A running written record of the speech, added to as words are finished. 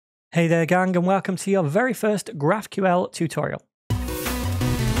Hey there gang, and welcome to your very first GraphQL tutorial.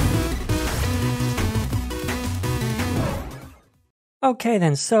 Okay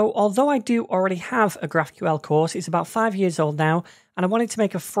then, so although I do already have a GraphQL course, it's about 5 years old now, and I wanted to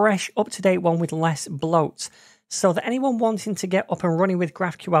make a fresh, up-to-date one with less bloat, so that anyone wanting to get up and running with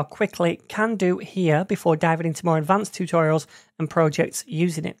GraphQL quickly can do here before diving into more advanced tutorials and projects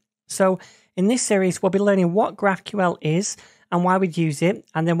using it. So in this series, we'll be learning what GraphQL is and why we'd use it,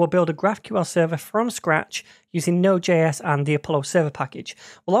 and then we'll build a GraphQL server from scratch using Node.js and the Apollo server package.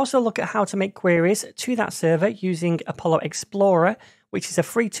 We'll also look at how to make queries to that server using Apollo Explorer, which is a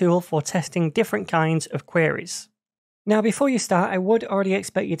free tool for testing different kinds of queries. Now, before you start, I would already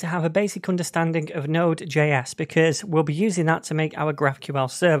expect you to have a basic understanding of Node.js because we'll be using that to make our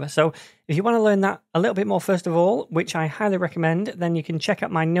GraphQL server. So if you want to learn that a little bit more first of all, which I highly recommend, then you can check out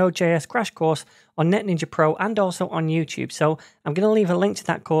my Node.js crash course on NetNinja Pro and also on YouTube. So I'm going to leave a link to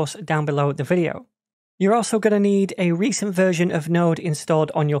that course down below the video. You're also going to need a recent version of Node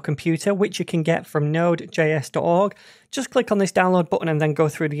installed on your computer, which you can get from nodejs.org. Just click on this download button and then go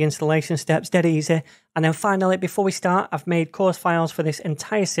through the installation steps, dead easy. And then finally, before we start, I've made course files for this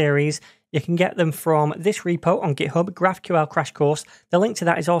entire series. You can get them from this repo on GitHub, GraphQL Crash Course. The link to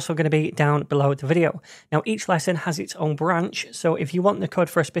that is also going to be down below the video. Now, each lesson has its own branch, so if you want the code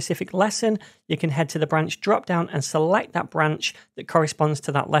for a specific lesson, you can head to the branch drop-down and select that branch that corresponds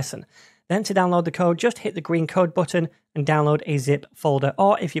to that lesson. Then to download the code, just hit the green code button and download a zip folder,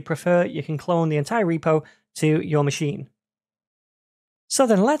 or if you prefer, you can clone the entire repo to your machine. So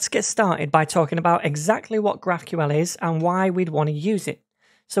then let's get started by talking about exactly what GraphQL is and why we'd want to use it.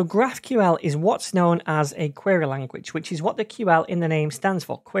 So GraphQL is what's known as a query language, which is what the QL in the name stands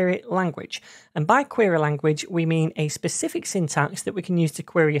for, query language. And by query language, we mean a specific syntax that we can use to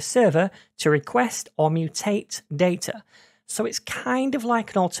query a server to request or mutate data. So it's kind of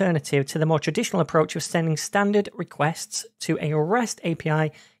like an alternative to the more traditional approach of sending standard requests to a REST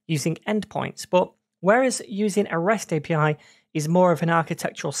API using endpoints. But whereas using a REST API is more of an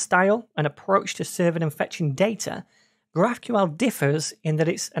architectural style, an approach to serving and fetching data, GraphQL differs in that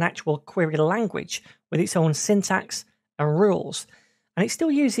it's an actual query language with its own syntax and rules. And it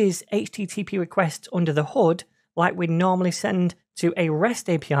still uses HTTP requests under the hood like we normally send to a REST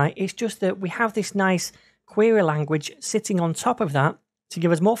API. It's just that we have this nice query language sitting on top of that to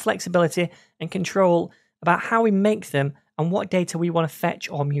give us more flexibility and control about how we make them and what data we want to fetch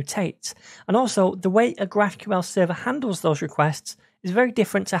or mutate. And also, the way a GraphQL server handles those requests is very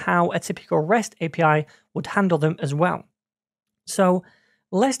different to how a typical REST API would handle them as well. So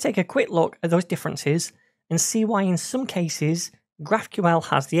let's take a quick look at those differences and see why in some cases GraphQL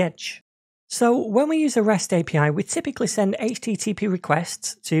has the edge. So when we use a REST API, we typically send HTTP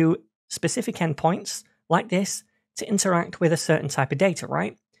requests to specific endpoints like this to interact with a certain type of data,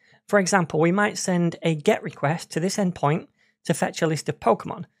 right? For example, we might send a GET request to this endpoint to fetch a list of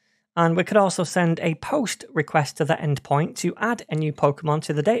Pokemon. And we could also send a POST request to that endpoint to add a new Pokemon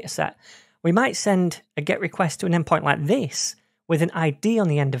to the dataset. We might send a GET request to an endpoint like this with an ID on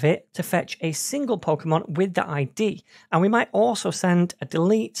the end of it to fetch a single Pokemon with the ID. And we might also send a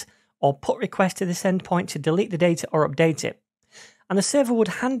delete or put request to this endpoint to delete the data or update it. And the server would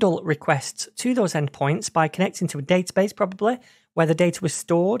handle requests to those endpoints by connecting to a database, probably, where the data was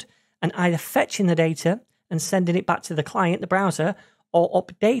stored, and either fetching the data and sending it back to the client, the browser, or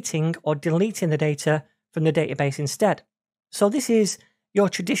updating or deleting the data from the database instead. So this is your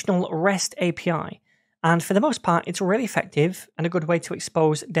traditional REST API. And for the most part, it's really effective and a good way to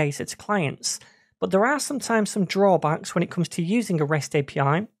expose data to clients. But there are sometimes some drawbacks when it comes to using a REST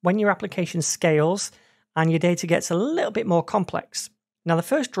API when your application scales and your data gets a little bit more complex. Now, the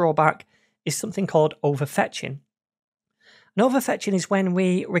first drawback is something called overfetching. And overfetching is when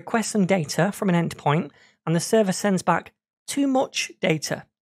we request some data from an endpoint and the server sends back too much data,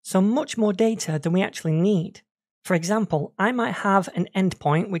 so much more data than we actually need. For example, I might have an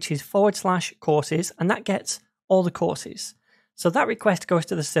endpoint which is /courses, and that gets all the courses. So that request goes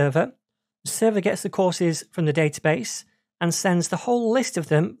to the server gets the courses from the database, and sends the whole list of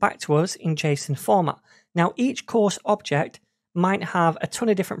them back to us in JSON format. Now, each course object might have a ton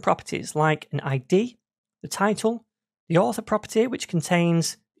of different properties like an ID, the title, the author property, which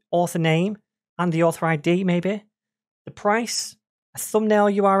contains author name and the author ID maybe, the price, a thumbnail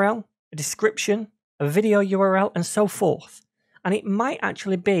URL, a description, a video URL, and so forth. And it might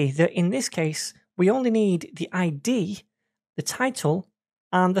actually be that in this case, we only need the ID, the title,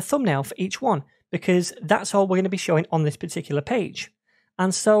 and the thumbnail for each one, because that's all we're going to be showing on this particular page.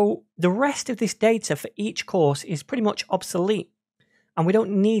 And so the rest of this data for each course is pretty much obsolete, and we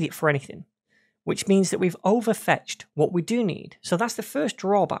don't need it for anything, which means that we've overfetched what we do need. So that's the first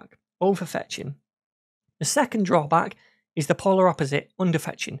drawback. overfetching. The second drawback is the polar opposite,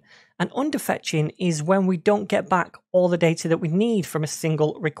 underfetching. And underfetching is when we don't get back all the data that we need from a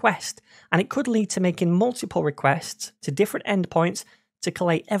single request. And it could lead to making multiple requests to different endpoints to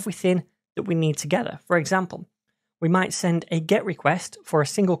collate everything that we need together. For example, we might send a GET request for a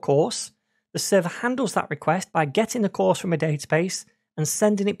single course. The server handles that request by getting the course from a database and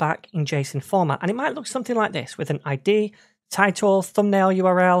sending it back in JSON format. And it might look something like this, with an ID, title, thumbnail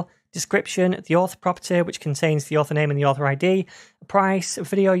URL, description, the author property, which contains the author name and the author ID, a price, a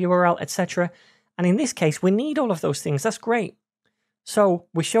video URL, etc. And in this case, we need all of those things. That's great. So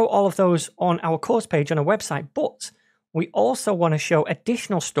we show all of those on our course page on our website, but we also want to show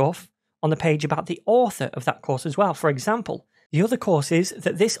additional stuff on the page about the author of that course as well. For example, the other courses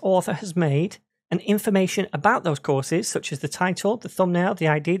that this author has made and information about those courses, such as the title, the thumbnail, the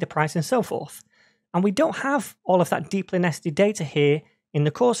ID, the price, and so forth. And we don't have all of that deeply nested data here in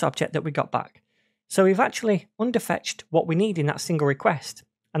the course object that we got back. So we've actually underfetched what we need in that single request.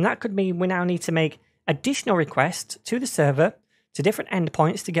 And that could mean we now need to make additional requests to the server to different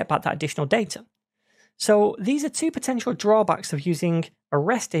endpoints to get back that additional data. So these are two potential drawbacks of using a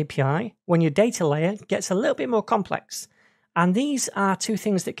REST API when your data layer gets a little bit more complex. And these are two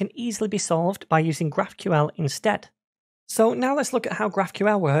things that can easily be solved by using GraphQL instead. So now let's look at how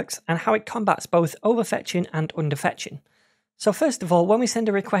GraphQL works and how it combats both overfetching and underfetching. So first of all, when we send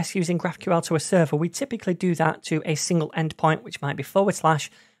a request using GraphQL to a server, we typically do that to a single endpoint, which might be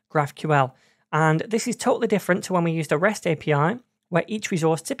 /GraphQL. And this is totally different to when we used a REST API, where each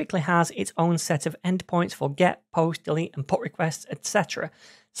resource typically has its own set of endpoints for GET, POST, DELETE, and PUT requests, etc.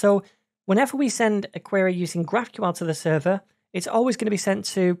 So whenever we send a query using GraphQL to the server, it's always going to be sent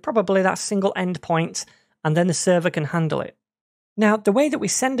to probably that single endpoint, and then the server can handle it. Now, the way that we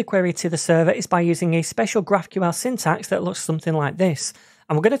send a query to the server is by using a special GraphQL syntax that looks something like this.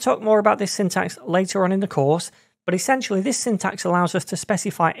 And we're going to talk more about this syntax later on in the course, but essentially this syntax allows us to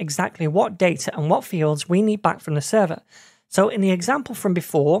specify exactly what data and what fields we need back from the server. So in the example from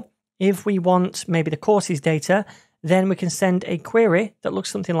before, if we want maybe the courses data, then we can send a query that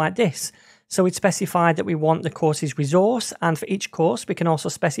looks something like this. So we'd specify that we want the course's resource, and for each course, we can also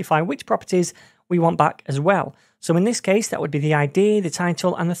specify which properties we want back as well. So in this case, that would be the ID, the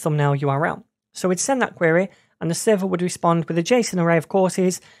title, and the thumbnail URL. So we'd send that query, and the server would respond with a JSON array of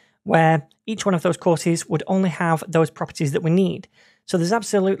courses, where each one of those courses would only have those properties that we need. So there's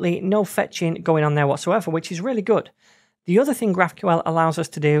absolutely no fetching going on there whatsoever, which is really good. The other thing GraphQL allows us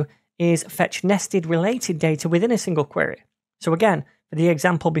to do is fetch nested related data within a single query. So again, for the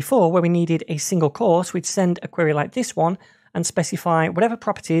example before where we needed a single course, we'd send a query like this one and specify whatever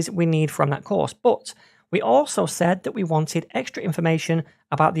properties we need from that course. But we also said that we wanted extra information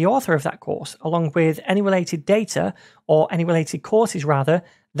about the author of that course, along with any related data, or any related courses rather,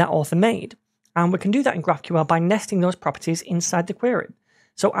 that author made. And we can do that in GraphQL by nesting those properties inside the query.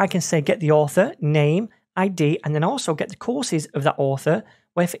 So I can say get the author, name, ID, and then also get the courses of that author,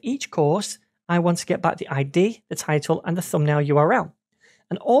 where for each course, I want to get back the ID, the title, and the thumbnail URL.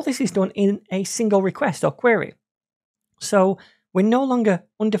 And all this is done in a single request or query. So we're no longer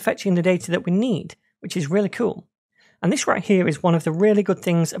underfetching the data that we need, which is really cool. And this right here is one of the really good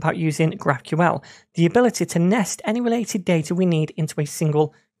things about using GraphQL, the ability to nest any related data we need into a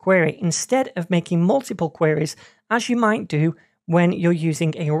single query, instead of making multiple queries, as you might do when you're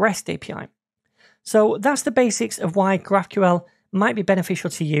using a REST API. So that's the basics of why GraphQL might be beneficial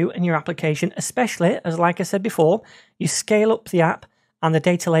to you and your application, especially as, like I said before, you scale up the app and the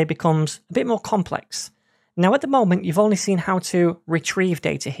data layer becomes a bit more complex. Now, at the moment, you've only seen how to retrieve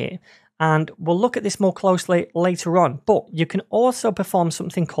data here, and we'll look at this more closely later on, but you can also perform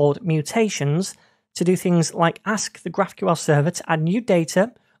something called mutations to do things like ask the GraphQL server to add new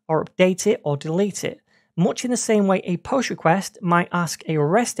data or update it or delete it, much in the same way a POST request might ask a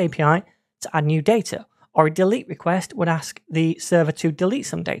REST API to add new data, or a delete request would ask the server to delete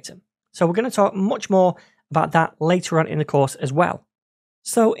some data. So we're going to talk much more about that later on in the course as well.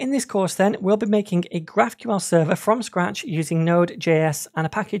 So in this course then, we'll be making a GraphQL server from scratch using Node.js and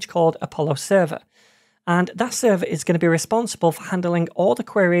a package called Apollo Server. And that server is going to be responsible for handling all the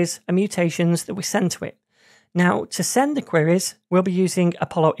queries and mutations that we send to it. Now, to send the queries, we'll be using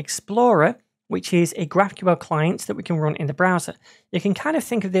Apollo Explorer, which is a GraphQL client that we can run in the browser. You can kind of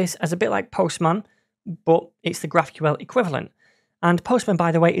think of this as a bit like Postman, but it's the GraphQL equivalent. And Postman,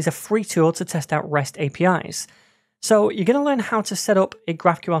 by the way, is a free tool to test out REST APIs. So you're going to learn how to set up a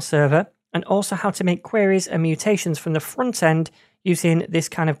GraphQL server and also how to make queries and mutations from the front end using this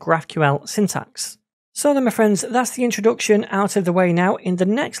kind of GraphQL syntax. So then, my friends, that's the introduction out of the way now. In the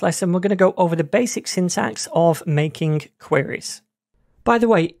next lesson, we're going to go over the basic syntax of making queries. By the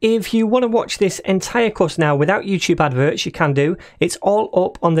way, if you want to watch this entire course now without YouTube adverts, you can do. It's all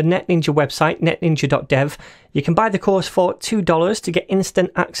up on the NetNinja website, netninja.dev. You can buy the course for $2 to get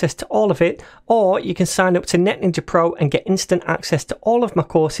instant access to all of it, or you can sign up to NetNinja Pro and get instant access to all of my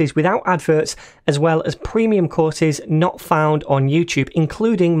courses without adverts, as well as premium courses not found on YouTube,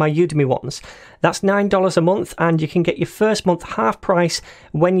 including my Udemy ones. That's $9 a month, and you can get your first month half price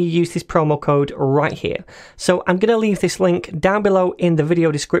when you use this promo code right here. So I'm going to leave this link down below in the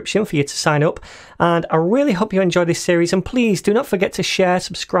video description for you to sign up, and I really hope you enjoy this series, and please do not forget to share,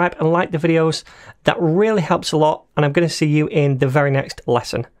 subscribe and like the videos. That really helps a lot, and I'm going to see you in the very next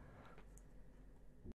lesson.